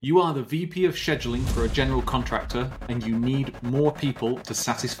You are the VP of scheduling for a general contractor and you need more people to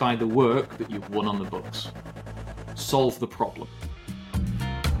satisfy the work that you've won on the books. Solve the problem.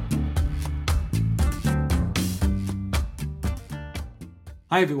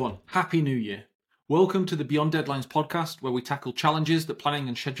 Hi everyone, Happy New Year. Welcome to the Beyond Deadlines podcast, where we tackle challenges that planning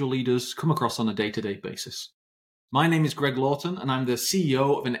and schedule leaders come across on a day-to-day basis. My name is Greg Lawton and I'm the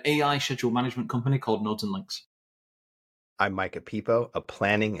CEO of an AI schedule management company called Nodes and Links. I'm Micah Pipo, a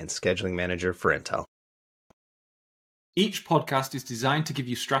planning and scheduling manager for Intel. Each podcast is designed to give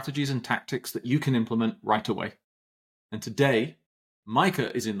you strategies and tactics that you can implement right away. And today,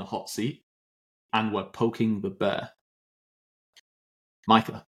 Micah is in the hot seat and we're poking the bear.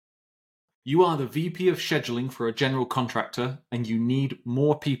 Micah, you are the VP of scheduling for a general contractor and you need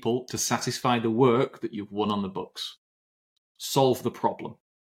more people to satisfy the work that you've won on the books. Solve the problem.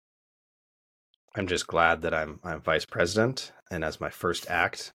 I'm just glad that I'm vice president, and as my first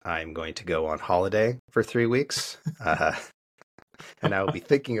act, I'm going to go on holiday for 3 weeks, and I will be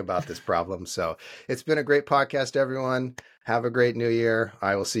thinking about this problem. So it's been a great podcast, everyone. Have a great new year.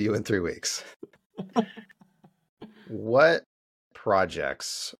 I will see you in 3 weeks. What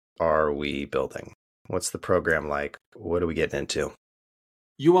projects are we building? What's the program like? What are we getting into?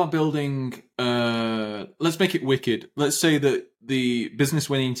 You are building, let's make it wicked. Let's say that the business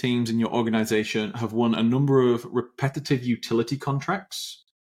winning teams in your organization have won a number of repetitive utility contracts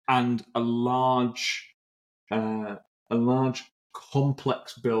and a large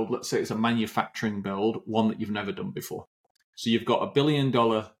complex build. Let's say it's a manufacturing build, one that you've never done before. So you've got $1 billion,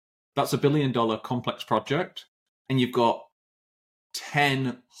 that's $1 billion complex project, and you've got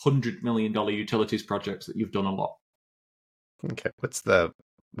 10 $100 million utilities projects that you've done a lot. Okay.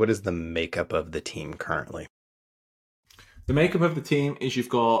 What is the makeup of the team currently? The makeup of the team is you've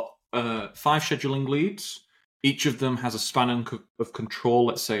got 5 scheduling leads. Each of them has a span of control,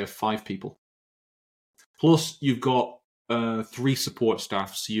 let's say, of 5 people. Plus, you've got 3 support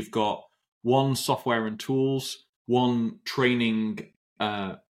staff. So you've got 1 software and tools, 1 training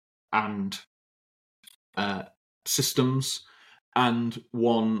and systems, and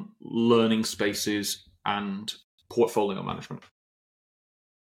 1 learning spaces and portfolio management.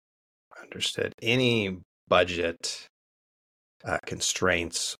 Understood. Any budget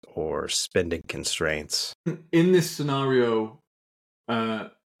constraints or spending constraints? In this scenario,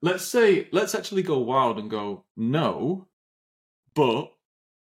 let's actually go wild and go no, but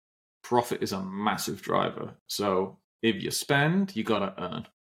profit is a massive driver. So if you spend, you gotta earn.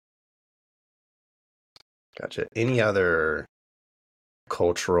 Gotcha. Any other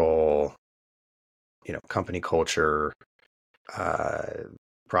cultural, company culture,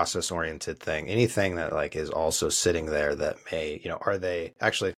 process-oriented thing, anything that like is also sitting there that may, are they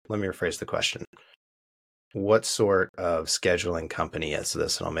actually, let me rephrase the question. What sort of scheduling company is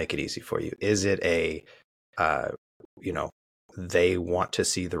this? And I'll make it easy for you. Is it a, they want to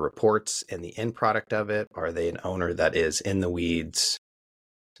see the reports and the end product of it? Are they an owner that is in the weeds,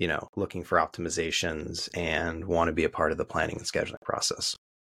 looking for optimizations and want to be a part of the planning and scheduling process?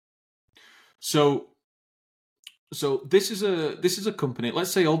 So this is a company.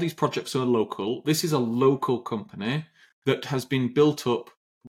 Let's say all these projects are local. This is a local company that has been built up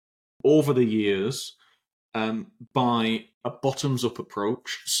over the years by a bottoms-up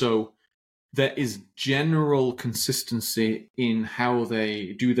approach. So there is general consistency in how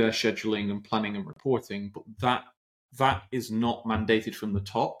they do their scheduling and planning and reporting, but that is not mandated from the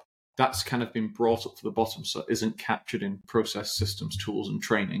top. That's kind of been brought up to the bottom, so it isn't captured in process, systems, tools, and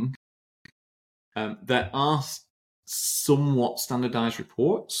training. There are somewhat standardized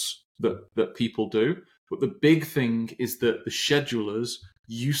reports that people do, but the big thing is that the schedulers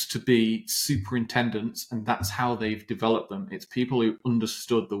used to be superintendents, and that's how they've developed them. It's people who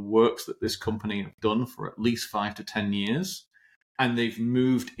understood the works that this company have done for at least 5 to 10 years, and they've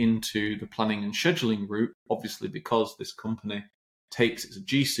moved into the planning and scheduling route, obviously because this company it's a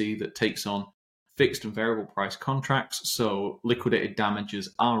GC that takes on fixed and variable price contracts, so liquidated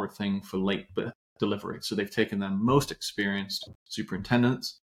damages are a thing for late delivery. So they've taken their most experienced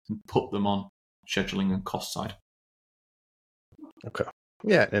superintendents and put them on scheduling and cost side. Okay.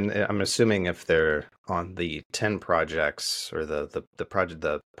 Yeah, and I'm assuming if they're on the 10 projects or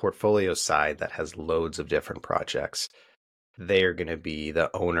the portfolio side that has loads of different projects, they are going to be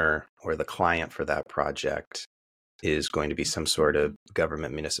the owner or the client for that project is going to be some sort of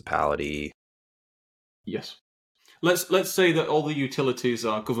government municipality. Yes. Let's say that all the utilities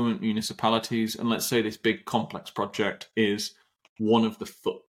are government municipalities, and let's say this big complex project is one of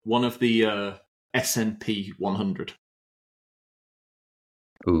the S&P 100.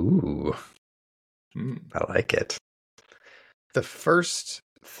 Ooh, I like it. The first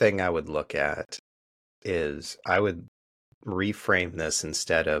thing I would look at is I would reframe this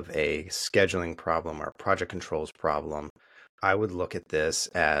instead of a scheduling problem or project controls problem. I would look at this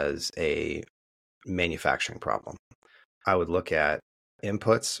as a manufacturing problem. I would look at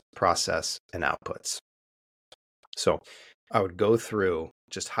inputs, process, and outputs. So I would go through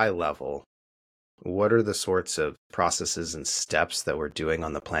just high level. What are the sorts of processes and steps that we're doing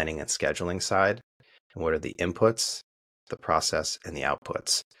on the planning and scheduling side? And what are the inputs, the process, and the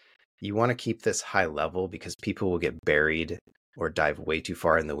outputs? You want to keep this high level because people will get buried or dive way too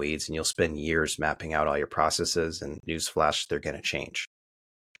far in the weeds, and you'll spend years mapping out all your processes, and newsflash, they're going to change.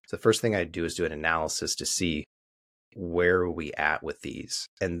 So the first thing I'd do is do an analysis to see where are we at with these,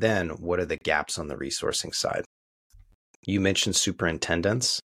 and then what are the gaps on the resourcing side. You mentioned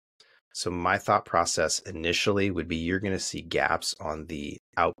superintendents. So my thought process initially would be you're going to see gaps on the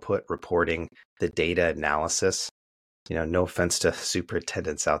output reporting, the data analysis. No offense to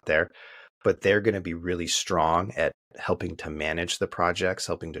superintendents out there, but they're going to be really strong at helping to manage the projects,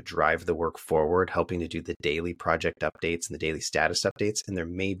 helping to drive the work forward, helping to do the daily project updates and the daily status updates. And there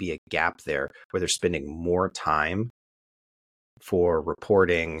may be a gap there where they're spending more time for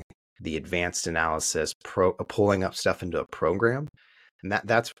reporting, the advanced analysis, pulling up stuff into a program. And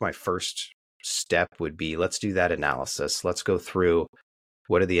that's my first step would be, let's do that analysis. Let's go through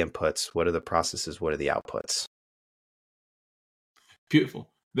what are the inputs, what are the processes, what are the outputs. Beautiful.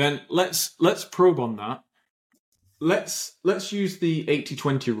 Then let's probe on that. Let's use the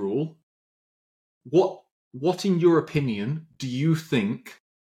 80-20 rule. What in your opinion do you think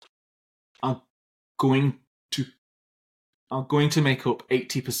are going to make up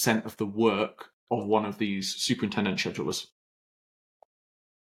 80% of the work of one of these superintendent schedulers?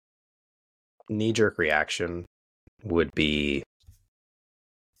 Knee-jerk reaction would be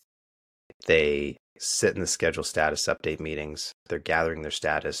they sit in the schedule status update meetings, they're gathering their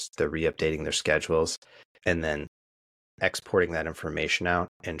status, they're re-updating their schedules, and then exporting that information out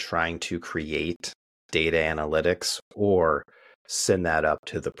and trying to create data analytics or send that up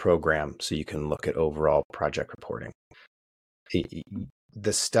to the program so you can look at overall project reporting.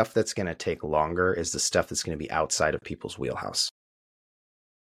 The stuff that's going to take longer is the stuff that's going to be outside of people's wheelhouse.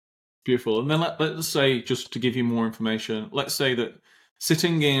 Beautiful. And then let's say, just to give you more information, let's say that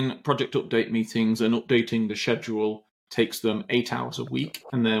sitting in project update meetings and updating the schedule takes them 8 hours a week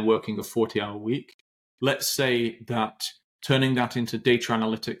and they're working a 40-hour week. Let's say that turning that into data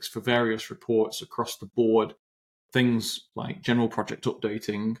analytics for various reports across the board, things like general project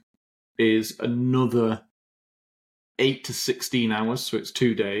updating, is another 8 to 16 hours, so it's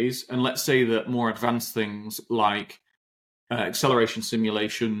 2 days. And let's say that more advanced things like acceleration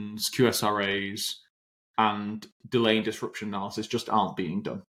simulations, QSRAs, and delay and disruption analysis just aren't being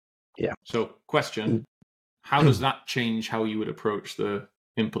done. Yeah. So question, how does that change how you would approach the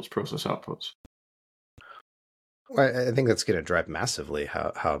inputs, process, outputs? Well, I think that's going to drive massively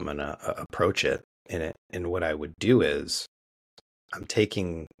how I'm going to approach it. And what I would do is I'm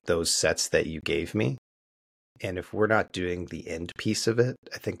taking those sets that you gave me, and if we're not doing the end piece of it,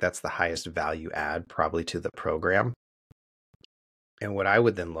 I think that's the highest value add probably to the program. And what I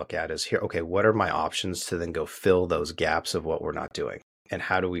would then look at is here, okay, what are my options to then go fill those gaps of what we're not doing? And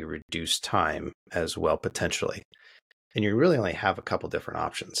how do we reduce time as well, potentially? And you really only have a couple different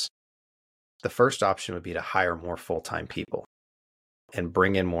options. The first option would be to hire more full-time people and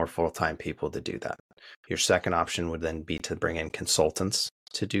bring in more full-time people to do that. Your second option would then be to bring in consultants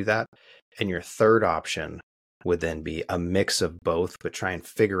to do that. And your third option would then be a mix of both, but try and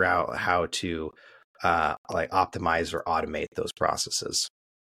figure out how to optimize or automate those processes,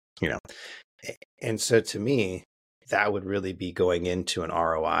 And so to me, that would really be going into an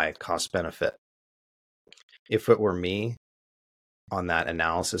ROI, cost benefit. If it were me on that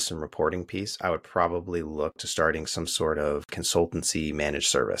analysis and reporting piece, I would probably look to starting some sort of consultancy managed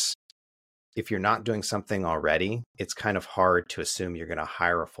service. If you're not doing something already, it's kind of hard to assume you're going to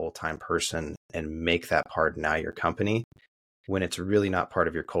hire a full-time person and make that part now your company when it's really not part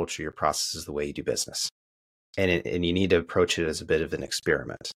of your culture, your processes, the way you do business. And you need to approach it as a bit of an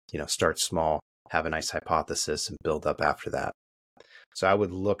experiment. Start small, have a nice hypothesis, and build up after that. So I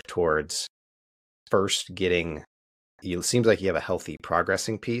would look towards first getting, it seems like you have a healthy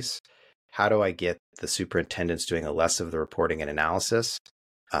progressing piece. How do I get the superintendents doing less of the reporting and analysis,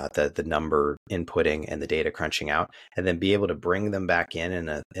 the number inputting and the data crunching out, and then be able to bring them back in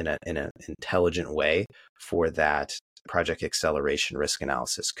an intelligent way for that project acceleration risk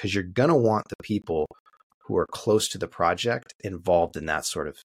analysis? Because you're going to want the people who are close to the project involved in that sort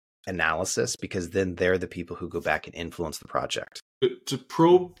of analysis, because then they're the people who go back and influence the project. To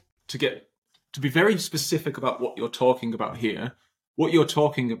probe, to be very specific about what you're talking about here, what you're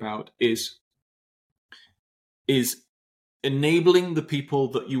talking about is enabling the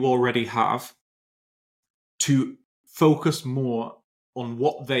people that you already have to focus more on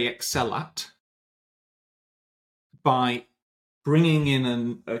what they excel at by bringing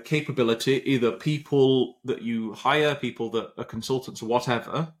in a capability, either people that you hire, people that are consultants or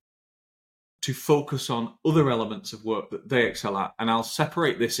whatever, to focus on other elements of work that they excel at. And I'll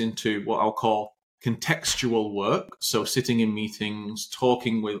separate this into what I'll call contextual work. So sitting in meetings,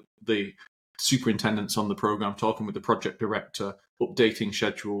 talking with the superintendents on the program, talking with the project director, updating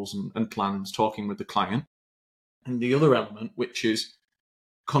schedules and plans, talking with the client. And the other element, which is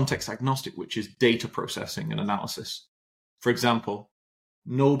context agnostic, which is data processing and analysis. For example,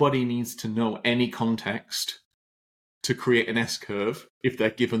 nobody needs to know any context to create an S-curve if they're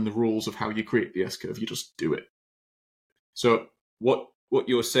given the rules of how you create the S-curve. You just do it. So what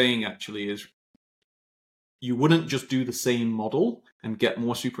you're saying actually is you wouldn't just do the same model and get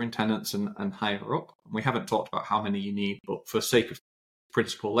more superintendents and higher up. We haven't talked about how many you need, but for sake of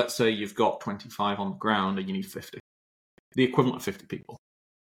principle, let's say you've got 25 on the ground and you need 50, the equivalent of 50 people.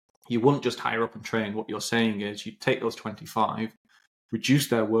 You wouldn't just hire up and train. What you're saying is you take those 25, reduce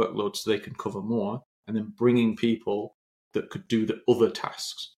their workload so they can cover more, and then bring in people that could do the other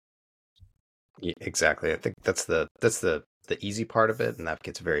tasks. Yeah, exactly. I think that's the easy part of it, and that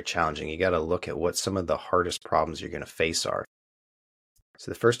gets very challenging. You got to look at what some of the hardest problems you're going to face are.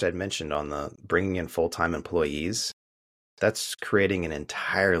 So the first I'd mentioned on the bringing in full-time employees, that's creating an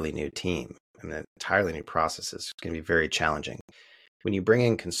entirely new team and entirely new processes. It's going to be very challenging. When you bring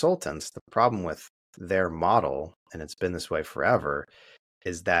in consultants, the problem with their model, and it's been this way forever,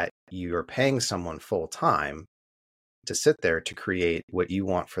 is that you're paying someone full-time to sit there to create what you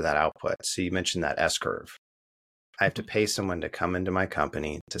want for that output. So you mentioned that S-curve. I have to pay someone to come into my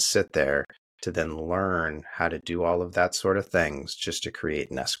company to sit there to then learn how to do all of that sort of things just to create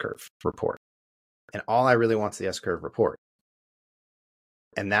an S-curve report. And all I really want is the S-curve report.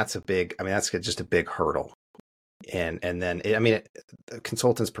 And that's that's just a big hurdle. And then,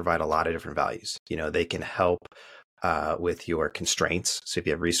 consultants provide a lot of different values. They can help with your constraints. So if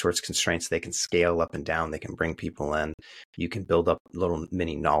you have resource constraints, they can scale up and down. They can bring people in. You can build up little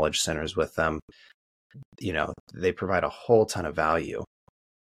mini knowledge centers with them. They provide a whole ton of value.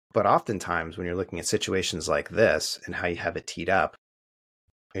 But oftentimes when you're looking at situations like this and how you have it teed up,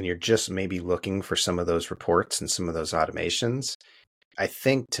 and you're just maybe looking for some of those reports and some of those automations, I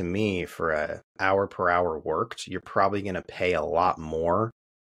think to me, for a hour per hour worked, you're probably going to pay a lot more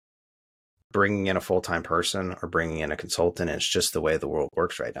bringing in a full-time person or bringing in a consultant. And it's just the way the world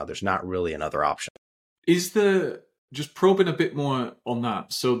works right now. There's not really another option. Just probing a bit more on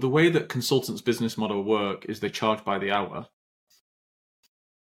that. So the way that consultants' business model work is they charge by the hour.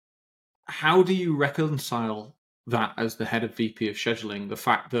 How do you reconcile that as the head of VP of scheduling, the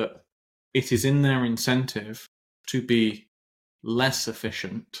fact that it is in their incentive to be less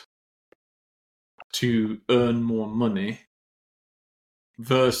efficient, to earn more money,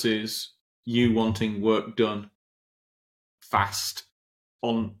 versus you wanting work done fast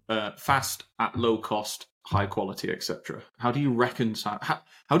at low cost, high quality, etc.? How do you reconcile?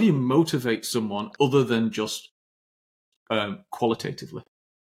 How do you motivate someone other than just qualitatively?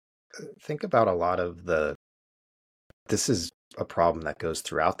 Think about a lot of this is a problem that goes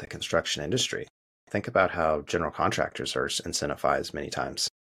throughout the construction industry. Think about how general contractors are incentivized many times.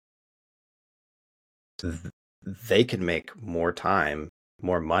 They can make more time,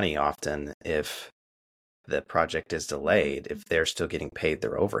 more money often if the project is delayed, if they're still getting paid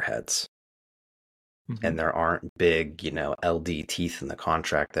their overheads. Mm-hmm. And there aren't big, LD teeth in the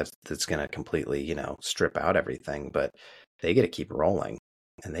contract that's going to completely, strip out everything, but they get to keep rolling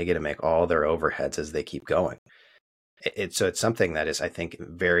and they get to make all their overheads as they keep going. So it's something that is, I think,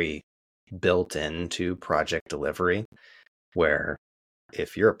 very built into project delivery, where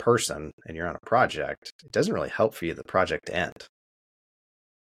if you're a person and you're on a project, it doesn't really help for you the project to end.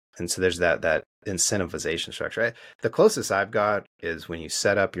 And so there's that incentivization structure. Right? The closest I've got is when you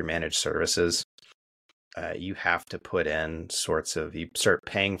set up your managed services, you have to put in you start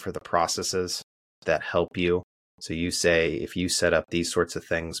paying for the processes that help you. So you say, if you set up these sorts of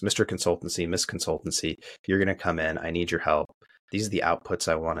things, Mr. Consultancy, Miss Consultancy, you're going to come in, I need your help. These are the outputs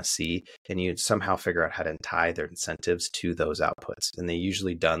I want to see. And you somehow figure out how to tie their incentives to those outputs. And they're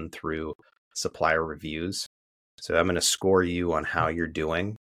usually done through supplier reviews. So I'm going to score you on how you're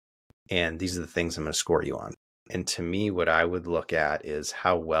doing. And these are the things I'm going to score you on. And to me, what I would look at is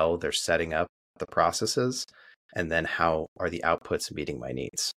how well they're setting up the processes, and then how are the outputs meeting my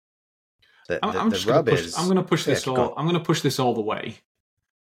needs. I'm going to push this all the way.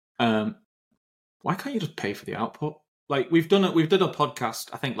 Why can't you just pay for the output? like we've done a podcast,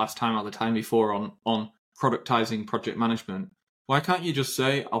 I think last time or the time before, on productizing project management. Why can't you just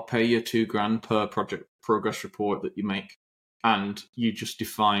say, I'll pay you $2,000 per project progress report that you make, and you just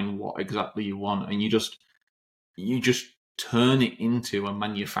define what exactly you want, and you just turn it into a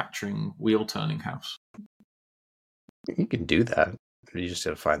manufacturing wheel turning house? You can do that. You just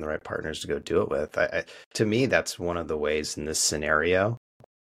got to find the right partners to go do it with. To me, that's one of the ways in this scenario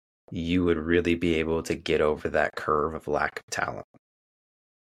you would really be able to get over that curve of lack of talent,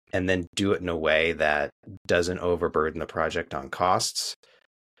 and then do it in a way that doesn't overburden the project on costs,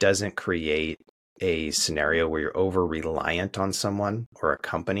 doesn't create a scenario where you're over reliant on someone or a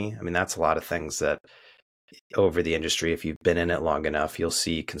company. I mean, that's a lot of things that over the industry, if you've been in it long enough, you'll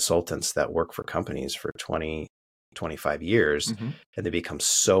see consultants that work for companies for 20, 25 years, and they become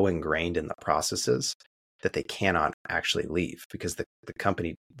so ingrained in the processes that they cannot actually leave because the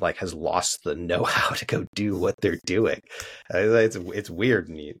company like has lost the know-how to go do what they're doing. It's weird,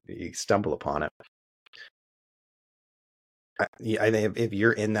 and you stumble upon it. I think if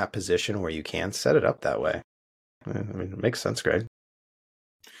you're in that position where you can set it up that way, I mean, it makes sense, Greg.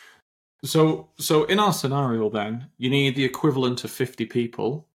 So in our scenario, then you need the equivalent of 50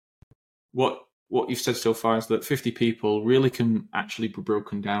 people. What you've said so far is that 50 people really can actually be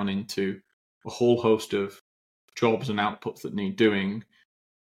broken down into a whole host of jobs and outputs that need doing.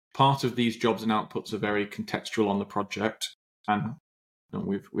 Part of these jobs and outputs are very contextual on the project, and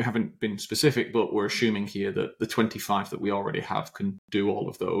we haven't been specific, but we're assuming here that the 25 that we already have can do all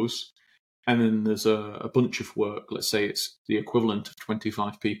of those. And then there's a bunch of work, let's say it's the equivalent of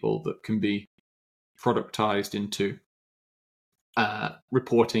 25 people, that can be productized into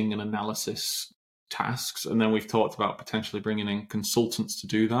reporting and analysis tasks. And then we've talked about potentially bringing in consultants to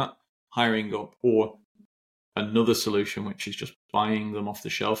do that, hiring up, or another solution, which is just buying them off the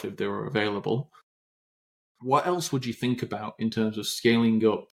shelf if they were available. What else would you think about in terms of scaling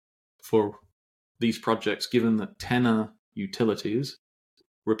up for these projects, given that 10 are utilities,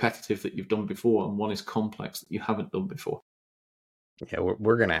 repetitive that you've done before, and one is complex that you haven't done before? Yeah,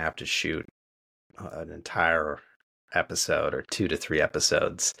 we're going to have to shoot an entire episode or 2 to 3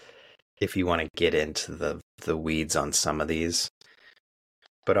 episodes if you want to get into the weeds on some of these.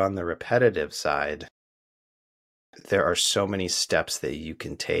 But on the repetitive side, there are so many steps that you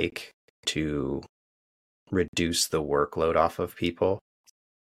can take to reduce the workload off of people.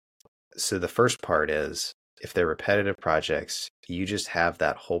 So the first part is, if they're repetitive projects, you just have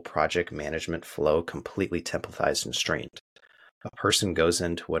that whole project management flow completely templatized and streamed. A person goes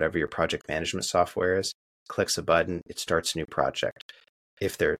into whatever your project management software is, clicks a button, it starts a new project.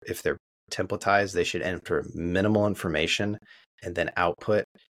 If they're templatized, they should enter minimal information and then output.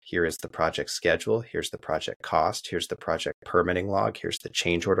 Here is the project schedule. Here's the project cost. Here's the project permitting log. Here's the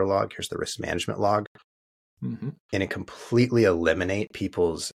change order log. Here's the risk management log. And it completely eliminate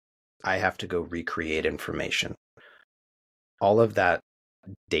people's, I have to go recreate information. All of that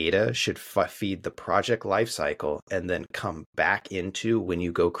data should feed the project lifecycle and then come back into when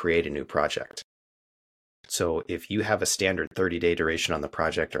you go create a new project. So if you have a standard 30-day duration on the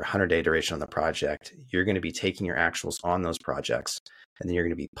project or 100-day duration on the project, you're going to be taking your actuals on those projects, and then you're going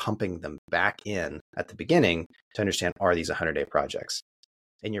to be pumping them back in at the beginning to understand, are these 100-day projects?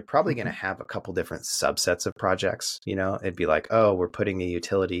 And you're probably going to have a couple different subsets of projects. You know, it'd be like, oh, we're putting a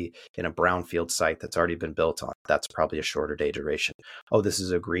utility in a brownfield site that's already been built on. That's probably a shorter day duration. Oh, this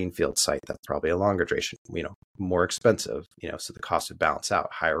is a greenfield site. That's probably a longer duration, you know, more expensive, you know, so the cost would balance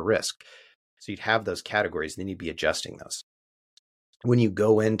out, higher risk. So you'd have those categories, then you'd be adjusting those. When you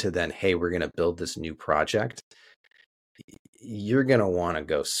go into then, hey, we're going to build this new project, you're going to want to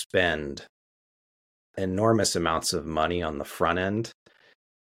go spend enormous amounts of money on the front end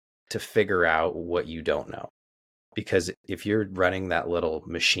to figure out what you don't know. Because if you're running that little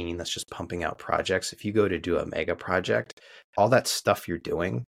machine that's just pumping out projects, if you go to do a mega project, all that stuff you're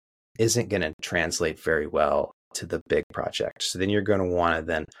doing isn't going to translate very well to the big project. So then you're going to want to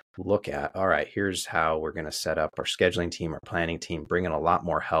then look at, all right, here's how we're going to set up our scheduling team, our planning team, bring in a lot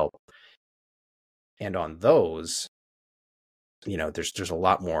more help. And on those, you know, there's a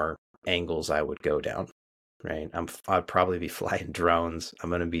lot more angles I would go down. Right. I'd probably be flying drones. I'm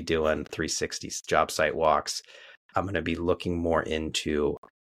going to be doing 360 job site walks. I'm going to be looking more into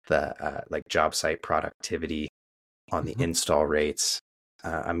the like job site productivity on the install rates.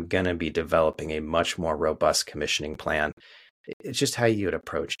 I'm going to be developing a much more robust commissioning plan. It's just how you would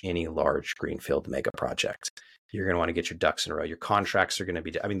approach any large greenfield mega project. You're going to want to get your ducks in a row. Your contracts are going to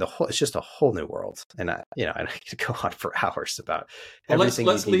be, I mean, it's just a whole new world. And I could go on for hours about everything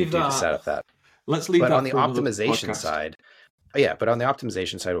you need to do to set up that. Let's leave that on the optimization side. Yeah, but on the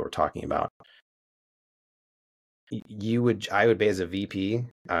optimization side, what we're talking about, I would be as a VP,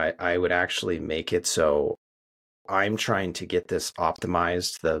 I would actually make it so I'm trying to get this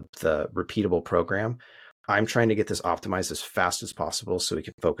optimized, the repeatable program. I'm trying to get this optimized as fast as possible so we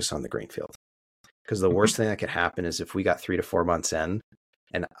can focus on the greenfield. Because the worst thing that could happen is if we got 3 to 4 months in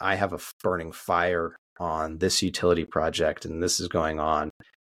and I have a burning fire on this utility project and this is going on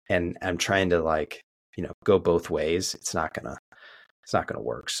and I'm trying to go both ways, it's not gonna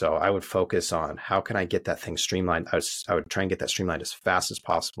work. So I would focus on how can I get that thing streamlined. I would try and get that streamlined as fast as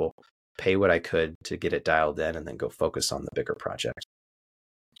possible, pay what I could to get it dialed in, and then go focus on the bigger project.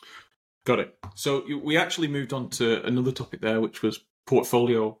 Got it. So we actually moved on to another topic there, which was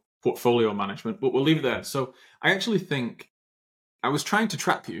portfolio management, but we'll leave it there. So I actually think I was trying to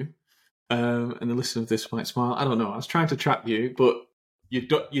trap you, and the listener of this might smile. I don't know. I was trying to trap you, but you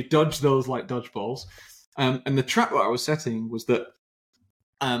dodged those like dodgeballs. And the trap that I was setting was that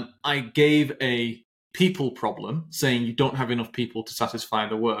I gave a people problem, saying you don't have enough people to satisfy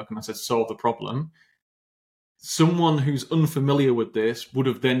the work, and I said solve the problem. Someone who's unfamiliar with this would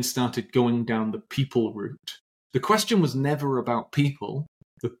have then started going down the people route. The question was never about people.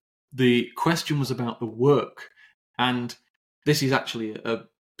 The question was about the work. And this is actually a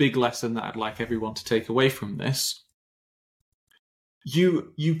big lesson that I'd like everyone to take away from this.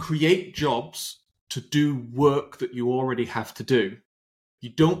 You create jobs to do work that you already have to do.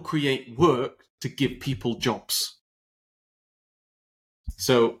 You don't create work to give people jobs.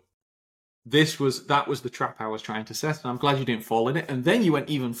 So that was the trap I was trying to set, and I'm glad you didn't fall in it. And then you went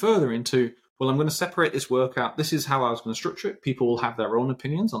even further into, well, I'm going to separate this work out. This is how I was going to structure it. People will have their own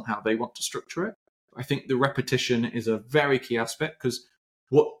opinions on how they want to structure it. I think the repetition is a very key aspect, because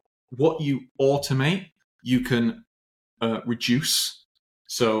what you automate, you can reduce.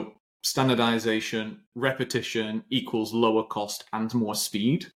 So standardization, repetition equals lower cost and more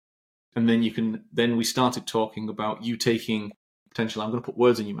speed. And then we started talking about you taking potentially, I'm going to put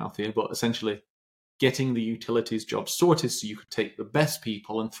words in your mouth here, but essentially getting the utilities jobs sorted so you could take the best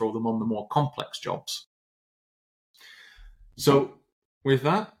people and throw them on the more complex jobs. So with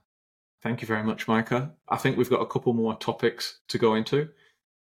that, thank you very much, Micah. I think we've got a couple more topics to go into.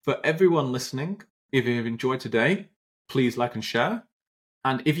 For everyone listening, if you've enjoyed today, please like and share.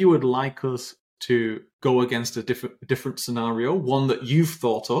 And if you would like us to go against a different scenario, one that you've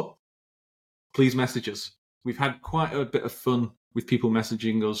thought up, please message us. We've had quite a bit of fun with people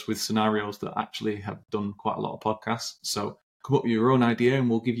messaging us with scenarios that actually have done quite a lot of podcasts. So come up with your own idea and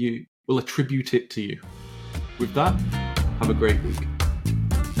we'll attribute it to you. With that, have a great week.